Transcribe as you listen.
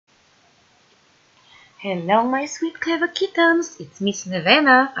Hello, my sweet clever kittens. It's Miss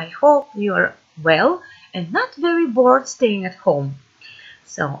Nevena. I hope you're well and not very bored staying at home.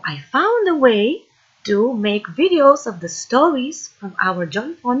 So I found a way to make videos of the stories from our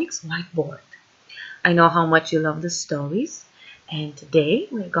Jollyphonics whiteboard. I know how much you love the stories, and today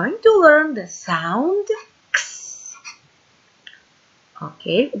we're going to learn the sound X.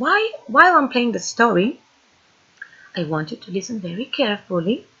 Okay, while I'm playing the story, I want you to listen very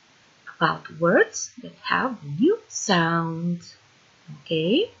carefully about words that have new sounds.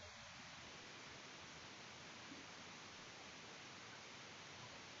 Okay?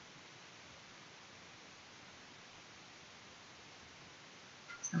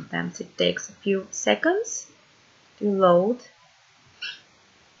 Sometimes it takes a few seconds to load.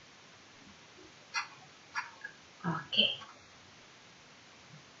 Okay.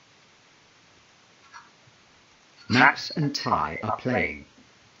 Max and Ty are playing.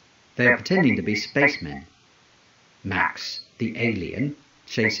 They are pretending to be spacemen. Max, the alien,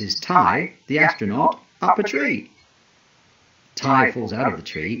 chases Ty, the astronaut, up a tree. Ty falls out of the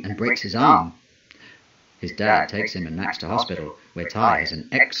tree and breaks his arm. His dad takes him and Max to hospital, where Ty has an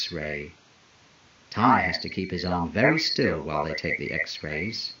X-ray. Ty has to keep his arm very still while they take the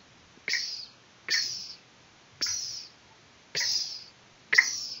X-rays.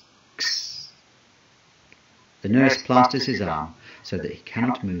 The nurse plasters his arm so that he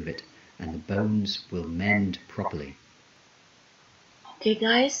cannot move it, and the bones will mend properly. Okay,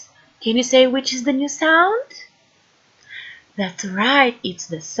 guys, can you say which is the new sound? That's right, it's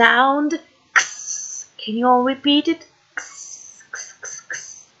the sound X. Can you all repeat it? X, X, X,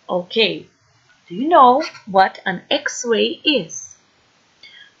 X. Okay, do you know what an X-ray is?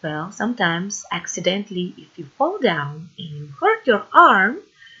 Well, sometimes accidentally, if you fall down and you hurt your arm,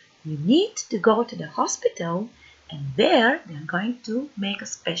 you need to go to the hospital, and there they're going to make a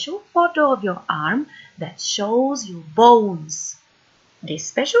special photo of your arm that shows your bones. This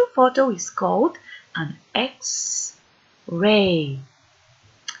special photo is called an X-ray.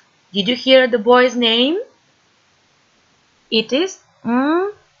 Did you hear the boy's name? It is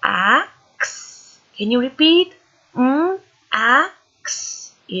Max. Can you repeat?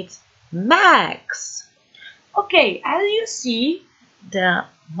 Max. It's Max. Okay, as you see, the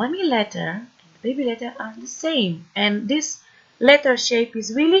mommy letter and the baby letter are the same, and this letter shape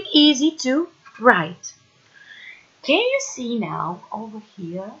is really easy to write. Can you see now over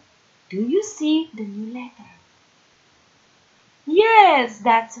here? Do you see the new letter? Yes,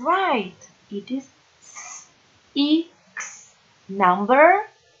 that's right. It is X, number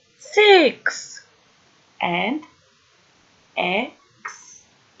 6, and X,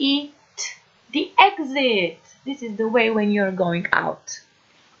 it, the exit. This is the way when you're going out.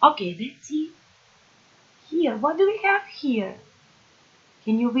 Okay, let's see. Here, what do we have here?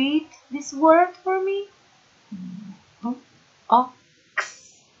 Can you read this word for me?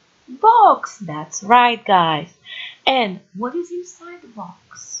 Ox. Box. That's right, guys. And what is inside the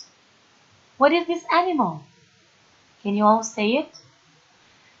box? What is this animal? Can you all say it?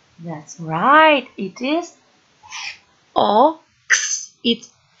 That's right. It is ox. It's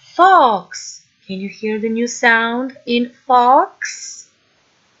fox. Can you hear the new sound in fox?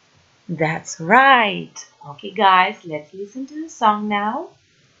 That's right. Okay, guys, let's listen to the song now.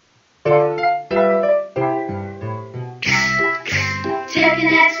 Take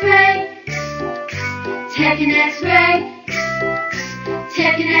an X-ray. Take an X-ray.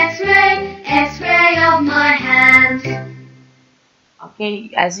 Take an X-ray. X-ray of my hands. Okay,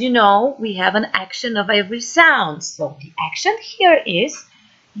 as you know, we have an action of every sound. So the action here is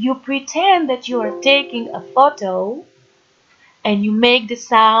you pretend that you are taking a photo and you make the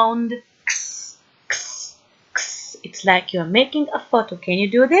sound X, X, X. It's like you're making a photo. Can you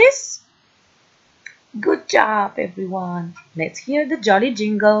do this? Good job, everyone. Let's hear the jolly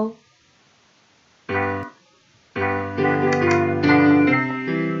jingle.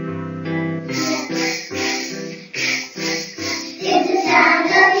 It's the sound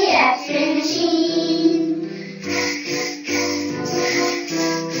of the X-ray machine.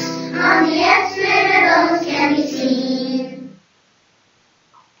 On the X-ray, the bones can be seen.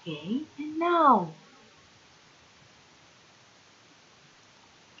 Okay, and now,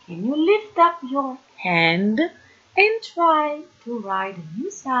 can you lift up your hand and try to write a new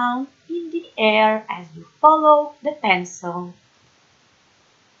sound in the air as you follow the pencil?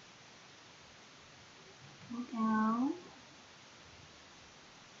 Go down.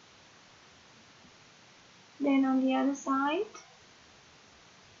 Then on the other side.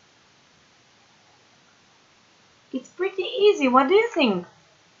 It's pretty easy. What do you think?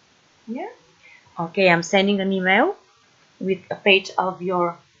 Yeah? Okay, I'm sending an email with a page of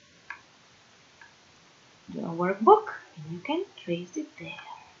your the workbook and you can trace it there.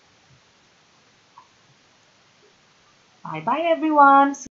 Bye bye everyone.